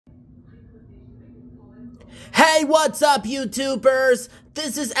Hey, what's up, YouTubers?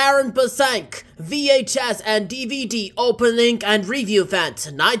 This is Aaron Basank, VHS and DVD opening and review fan.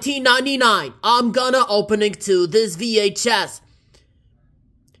 1999. I'm gonna opening to this VHS.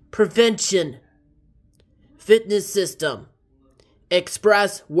 Prevention. Fitness system.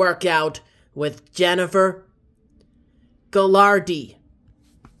 Express workout with Jennifer Gallardi.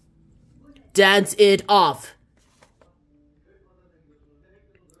 Dance it off.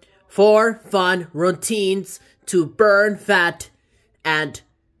 4 fun routines to burn fat and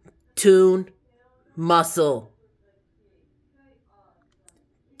tune muscle.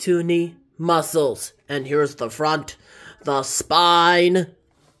 Tuning muscles. And here's the front, the spine,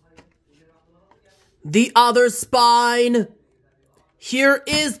 the other spine. Here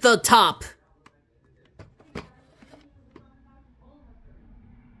is the top.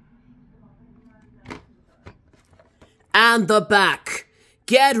 And the back.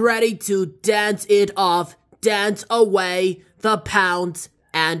 Get ready to dance it off, dance away the pounds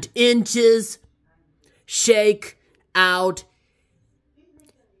and inches. Shake out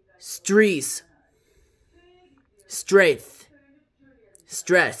stress,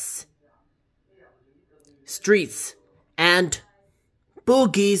 streets, and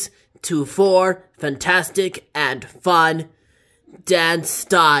boogies to 4 fantastic and fun dance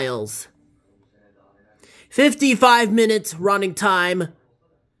styles. 55 minutes running time.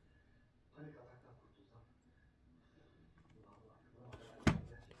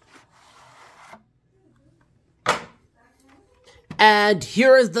 And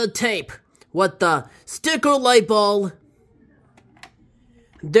here is the tape with the sticker label.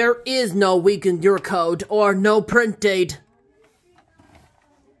 There is no weaken your code or no print date.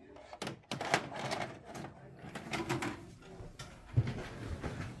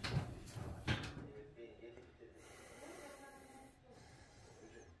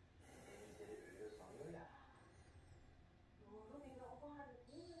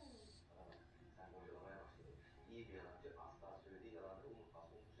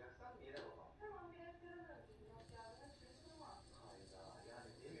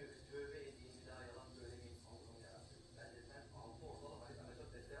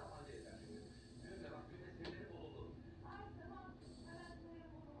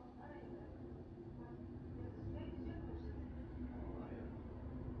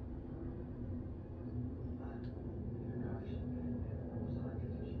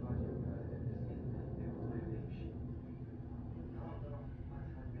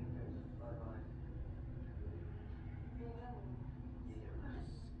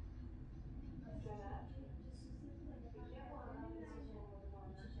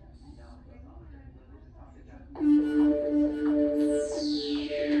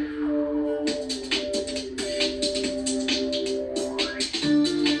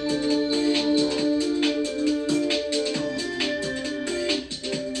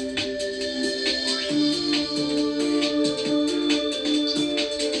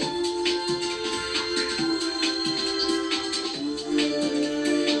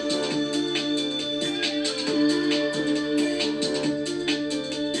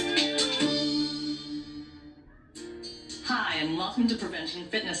 Welcome to Prevention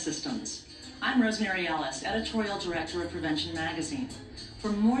Fitness Systems. I'm Rosemary Ellis, Editorial Director of Prevention Magazine. For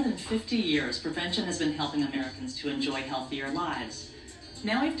more than 50 years, prevention has been helping Americans to enjoy healthier lives.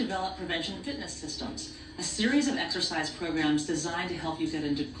 Now we've developed Prevention Fitness Systems, a series of exercise programs designed to help you get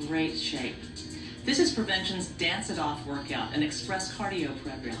into great shape. This is Prevention's Dance It Off workout, an express cardio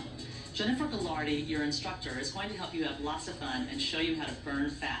program. Jennifer Gallardi, your instructor, is going to help you have lots of fun and show you how to burn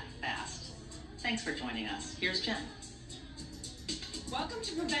fat fast. Thanks for joining us. Here's Jen. Welcome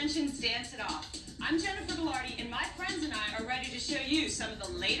to Prevention's Dance It Off. I'm Jennifer Gallardi, and my friends and I are ready to show you some of the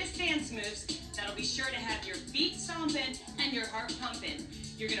latest dance moves that'll be sure to have your feet stomping and your heart pumping.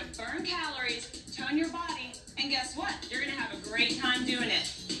 You're going to burn calories, tone your body, and guess what? You're going to have a great time doing it.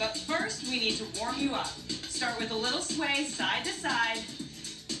 But first, we need to warm you up. Start with a little sway side to side.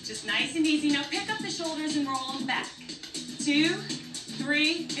 Just nice and easy. Now pick up the shoulders and roll them back. 2,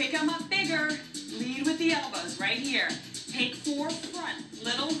 3, pick them up bigger. Lead with the elbows right here. Take 4 front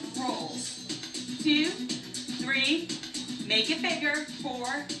little rolls. 2, 3, make it bigger. 4,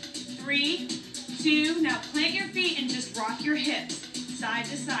 3, 2. Now plant your feet and just rock your hips side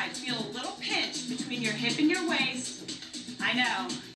to side. Feel a little pinch between your hip and your waist. I know,